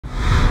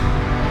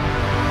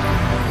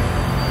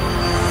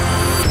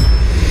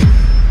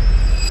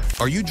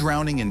Are you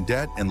drowning in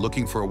debt and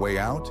looking for a way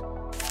out?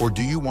 Or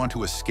do you want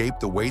to escape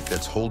the weight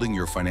that's holding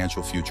your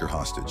financial future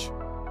hostage?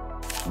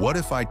 What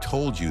if I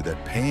told you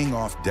that paying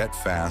off debt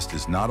fast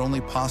is not only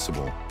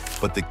possible,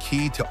 but the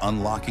key to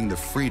unlocking the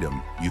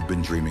freedom you've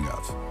been dreaming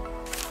of?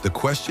 The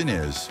question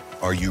is,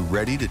 are you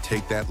ready to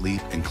take that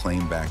leap and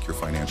claim back your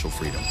financial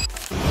freedom?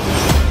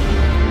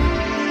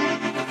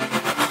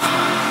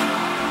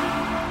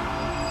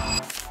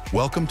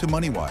 Welcome to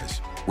MoneyWise,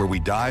 where we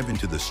dive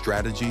into the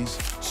strategies,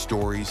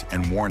 stories,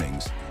 and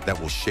warnings that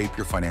will shape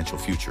your financial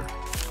future.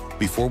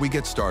 Before we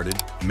get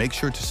started, make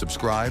sure to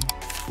subscribe,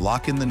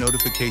 lock in the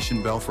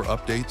notification bell for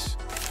updates,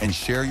 and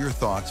share your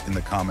thoughts in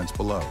the comments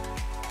below.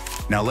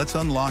 Now let's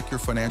unlock your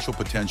financial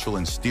potential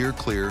and steer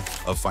clear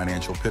of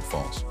financial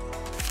pitfalls.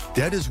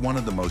 Debt is one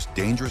of the most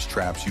dangerous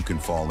traps you can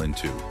fall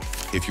into.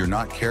 If you're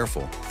not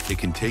careful, it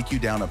can take you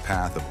down a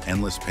path of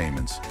endless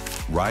payments,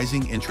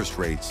 rising interest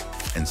rates,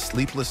 and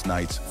sleepless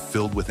nights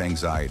filled with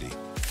anxiety.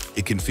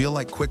 It can feel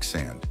like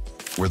quicksand,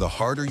 where the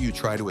harder you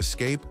try to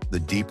escape, the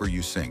deeper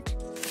you sink.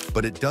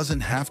 But it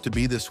doesn't have to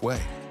be this way.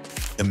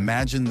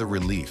 Imagine the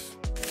relief,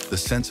 the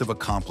sense of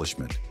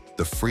accomplishment,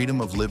 the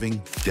freedom of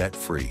living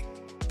debt-free.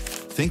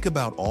 Think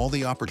about all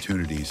the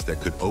opportunities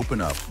that could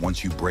open up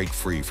once you break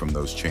free from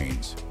those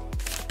chains.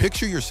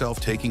 Picture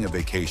yourself taking a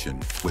vacation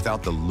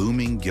without the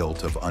looming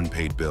guilt of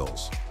unpaid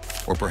bills,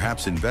 or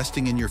perhaps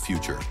investing in your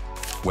future,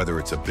 whether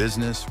it's a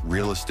business,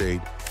 real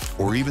estate,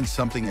 or even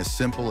something as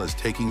simple as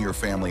taking your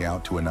family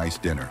out to a nice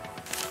dinner.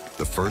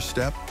 The first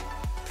step?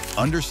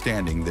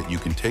 Understanding that you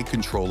can take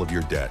control of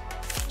your debt,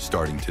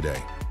 starting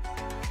today.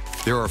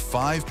 There are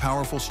 5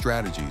 powerful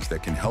strategies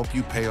that can help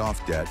you pay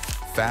off debt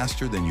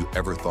faster than you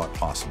ever thought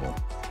possible.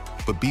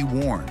 But be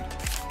warned,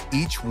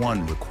 each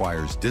one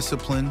requires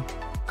discipline,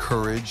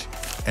 courage,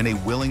 and a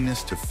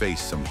willingness to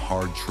face some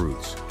hard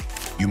truths.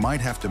 You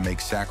might have to make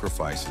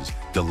sacrifices,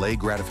 delay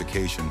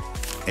gratification,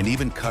 and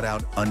even cut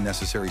out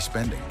unnecessary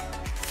spending.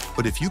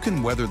 But if you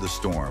can weather the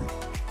storm,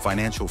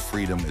 financial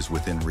freedom is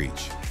within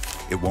reach.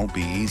 It won't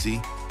be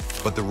easy,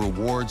 but the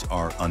rewards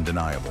are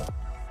undeniable.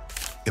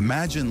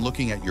 Imagine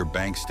looking at your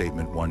bank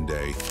statement one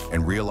day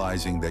and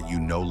realizing that you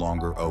no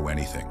longer owe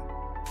anything.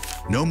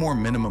 No more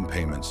minimum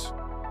payments,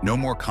 no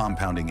more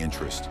compounding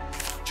interest,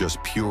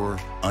 just pure,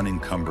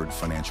 unencumbered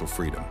financial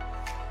freedom.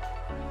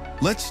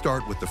 Let's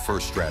start with the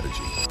first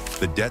strategy,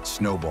 the Debt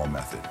Snowball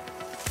method.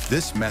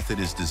 This method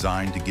is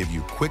designed to give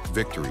you quick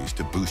victories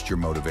to boost your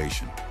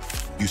motivation.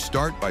 You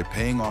start by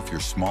paying off your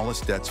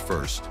smallest debts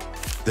first,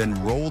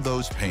 then roll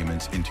those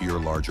payments into your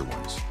larger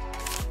ones.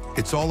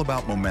 It's all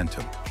about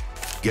momentum,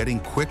 getting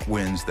quick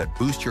wins that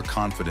boost your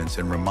confidence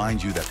and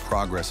remind you that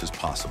progress is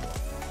possible.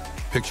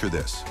 Picture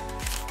this.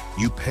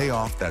 You pay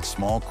off that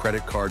small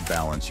credit card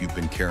balance you've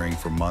been carrying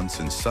for months,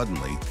 and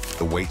suddenly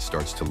the weight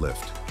starts to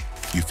lift.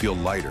 You feel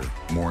lighter,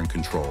 more in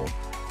control.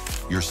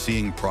 You're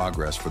seeing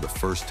progress for the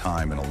first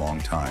time in a long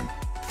time.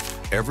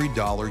 Every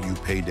dollar you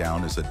pay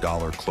down is a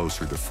dollar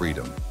closer to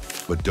freedom,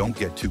 but don't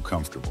get too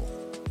comfortable.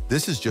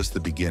 This is just the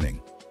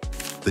beginning.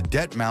 The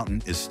debt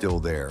mountain is still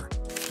there,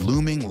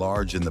 looming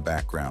large in the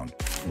background,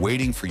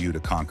 waiting for you to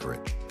conquer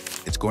it.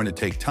 It's going to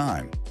take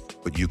time,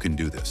 but you can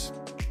do this.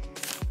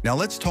 Now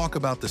let's talk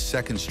about the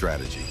second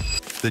strategy,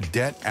 the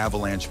Debt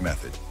Avalanche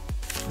method.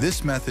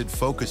 This method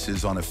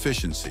focuses on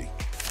efficiency,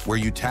 where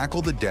you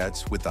tackle the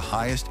debts with the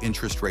highest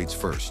interest rates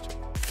first.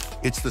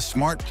 It's the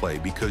smart play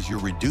because you're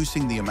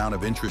reducing the amount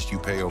of interest you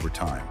pay over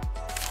time.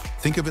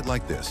 Think of it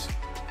like this.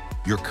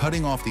 You're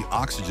cutting off the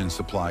oxygen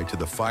supply to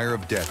the fire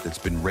of debt that's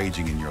been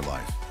raging in your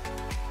life.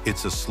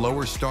 It's a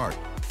slower start,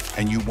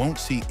 and you won't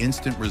see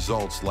instant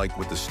results like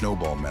with the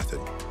snowball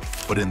method.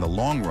 But in the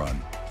long run,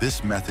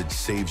 this method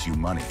saves you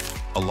money,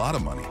 a lot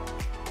of money.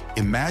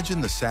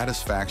 Imagine the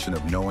satisfaction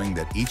of knowing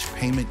that each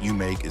payment you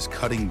make is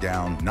cutting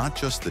down not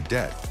just the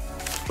debt,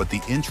 but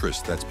the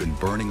interest that's been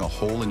burning a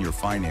hole in your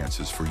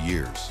finances for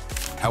years.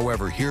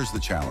 However, here's the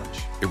challenge.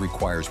 It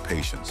requires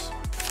patience.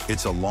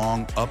 It's a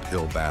long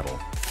uphill battle,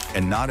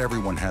 and not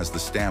everyone has the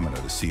stamina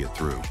to see it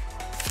through.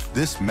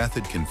 This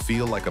method can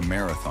feel like a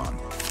marathon,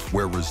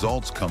 where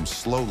results come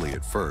slowly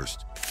at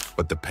first,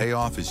 but the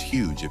payoff is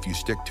huge if you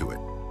stick to it.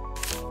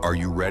 Are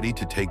you ready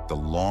to take the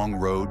long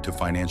road to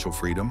financial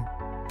freedom?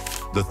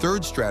 The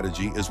third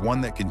strategy is one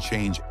that can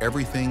change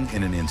everything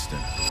in an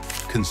instant: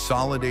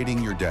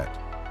 consolidating your debt.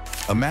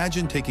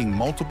 Imagine taking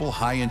multiple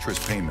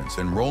high-interest payments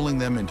and rolling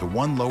them into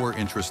one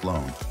lower-interest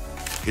loan.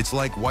 It's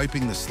like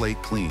wiping the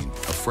slate clean,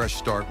 a fresh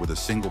start with a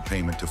single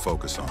payment to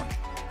focus on.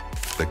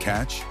 The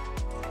catch?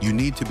 You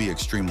need to be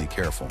extremely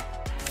careful.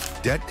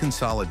 Debt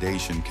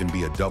consolidation can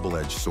be a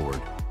double-edged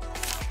sword.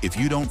 If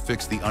you don't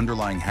fix the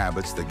underlying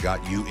habits that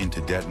got you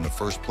into debt in the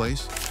first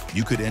place,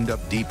 you could end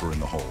up deeper in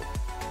the hole.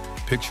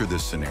 Picture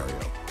this scenario.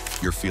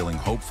 You're feeling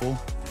hopeful,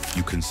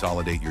 you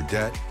consolidate your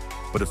debt,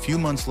 but a few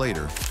months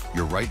later,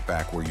 you're right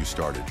back where you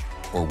started,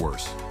 or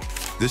worse.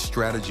 This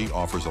strategy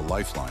offers a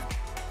lifeline,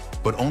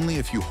 but only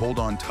if you hold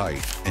on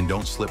tight and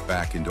don't slip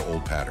back into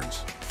old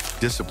patterns.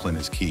 Discipline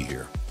is key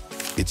here.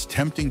 It's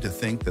tempting to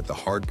think that the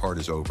hard part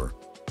is over,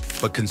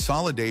 But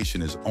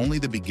consolidation is only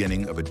the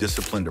beginning of a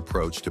disciplined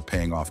approach to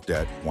paying off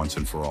debt once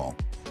and for all.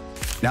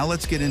 Now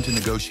let's get into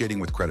negotiating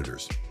with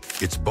creditors.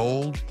 It's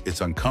bold,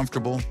 it's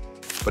uncomfortable,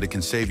 but it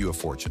can save you a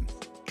fortune.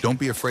 Don't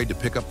be afraid to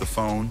pick up the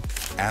phone,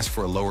 ask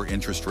for a lower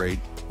interest rate,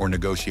 or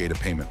negotiate a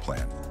payment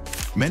plan.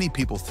 Many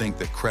people think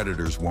that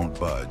creditors won't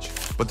budge,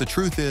 but the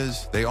truth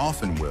is they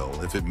often will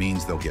if it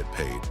means they'll get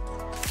paid.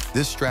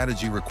 This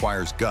strategy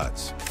requires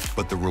guts,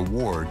 but the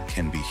reward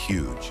can be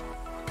huge.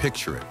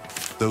 Picture it,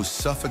 those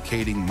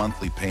suffocating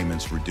monthly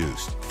payments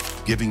reduced,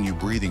 giving you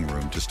breathing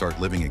room to start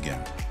living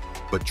again.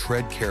 But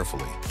tread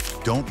carefully.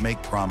 Don't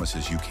make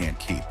promises you can't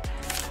keep.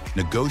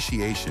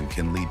 Negotiation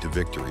can lead to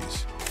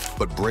victories,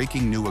 but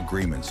breaking new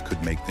agreements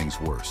could make things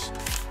worse.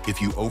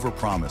 If you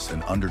overpromise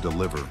and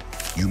underdeliver,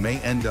 you may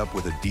end up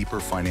with a deeper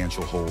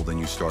financial hole than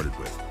you started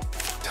with.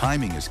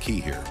 Timing is key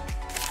here.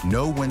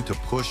 Know when to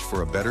push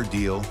for a better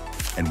deal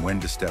and when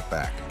to step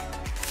back.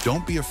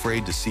 Don't be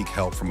afraid to seek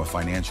help from a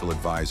financial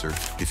advisor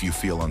if you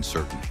feel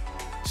uncertain.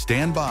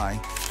 Stand by,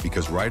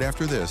 because right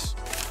after this,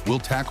 we'll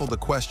tackle the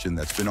question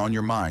that's been on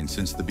your mind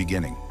since the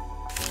beginning.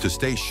 To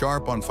stay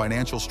sharp on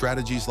financial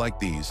strategies like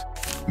these,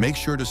 make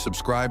sure to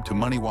subscribe to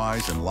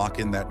MoneyWise and lock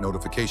in that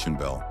notification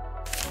bell.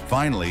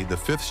 Finally, the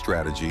fifth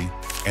strategy,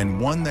 and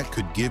one that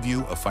could give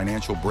you a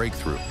financial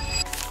breakthrough: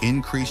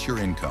 increase your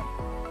income.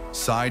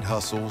 Side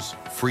hustles,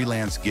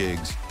 freelance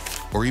gigs,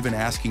 or even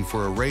asking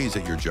for a raise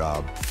at your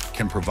job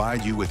can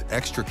provide you with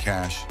extra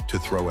cash to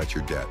throw at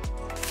your debt.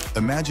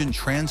 Imagine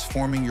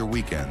transforming your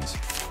weekends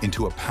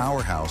into a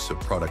powerhouse of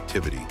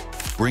productivity,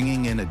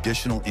 bringing in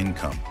additional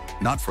income,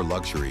 not for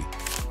luxury,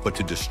 but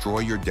to destroy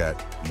your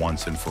debt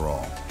once and for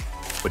all.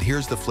 But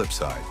here's the flip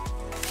side.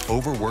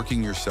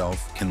 Overworking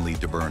yourself can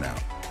lead to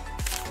burnout.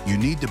 You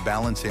need to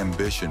balance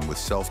ambition with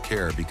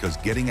self-care, because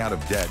getting out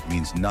of debt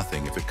means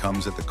nothing if it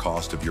comes at the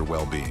cost of your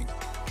well-being.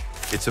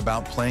 It's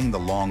about playing the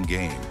long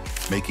game,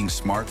 making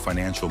smart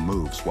financial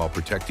moves while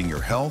protecting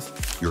your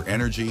health, your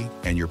energy,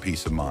 and your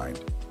peace of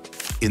mind.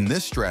 In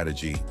this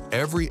strategy,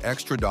 every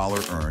extra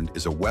dollar earned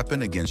is a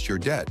weapon against your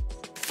debt,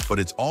 but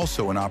it's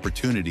also an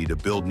opportunity to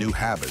build new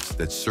habits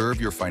that serve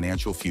your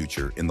financial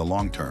future in the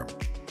long term.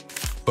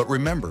 But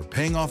remember,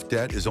 paying off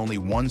debt is only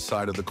one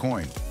side of the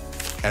coin.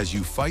 As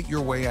you fight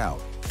your way out,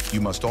 you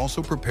must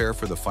also prepare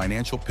for the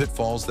financial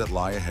pitfalls that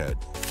lie ahead.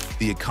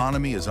 The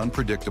economy is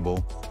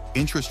unpredictable,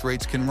 interest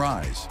rates can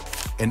rise,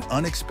 and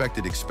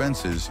unexpected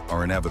expenses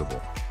are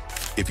inevitable.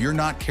 If you're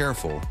not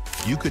careful,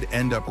 you could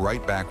end up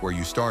right back where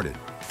you started.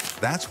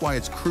 That's why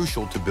it's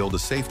crucial to build a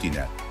safety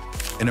net,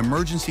 an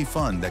emergency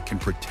fund that can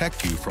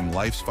protect you from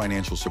life's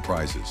financial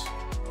surprises.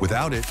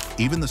 Without it,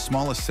 even the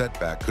smallest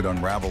setback could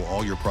unravel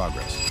all your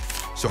progress.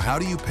 So how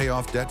do you pay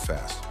off debt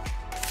fast?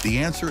 The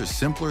answer is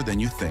simpler than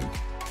you think: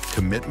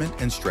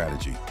 commitment and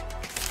strategy.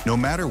 No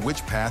matter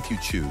which path you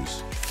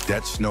choose,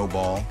 debt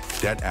snowball,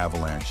 debt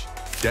avalanche,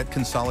 debt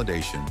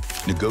consolidation,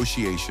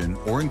 negotiation,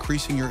 or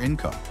increasing your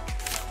income,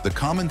 the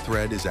common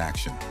thread is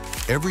action.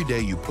 Every day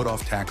you put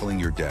off tackling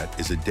your debt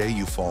is a day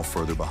you fall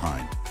further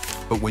behind.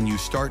 But when you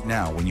start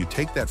now, when you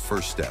take that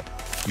first step,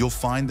 you'll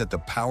find that the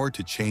power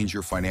to change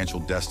your financial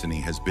destiny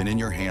has been in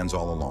your hands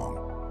all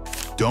along.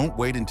 Don't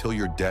wait until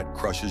your debt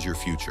crushes your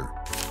future.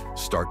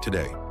 Start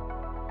today.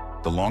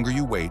 The longer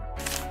you wait,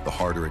 the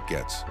harder it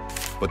gets.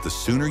 But the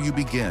sooner you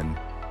begin,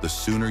 the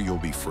sooner you'll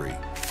be free.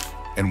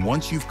 And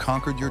once you've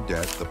conquered your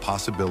debt, the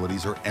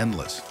possibilities are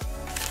endless.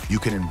 You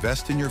can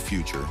invest in your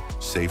future,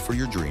 save for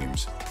your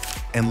dreams,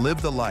 and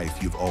live the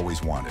life you've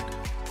always wanted.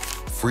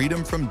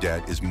 Freedom from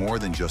debt is more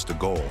than just a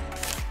goal.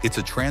 It's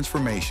a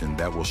transformation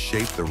that will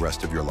shape the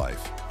rest of your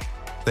life.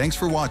 Thanks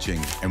for watching,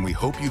 and we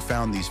hope you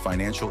found these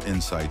financial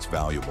insights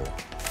valuable.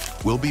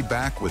 We'll be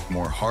back with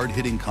more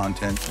hard-hitting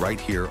content right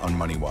here on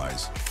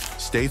MoneyWise.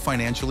 Stay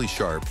financially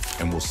sharp,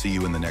 and we'll see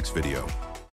you in the next video.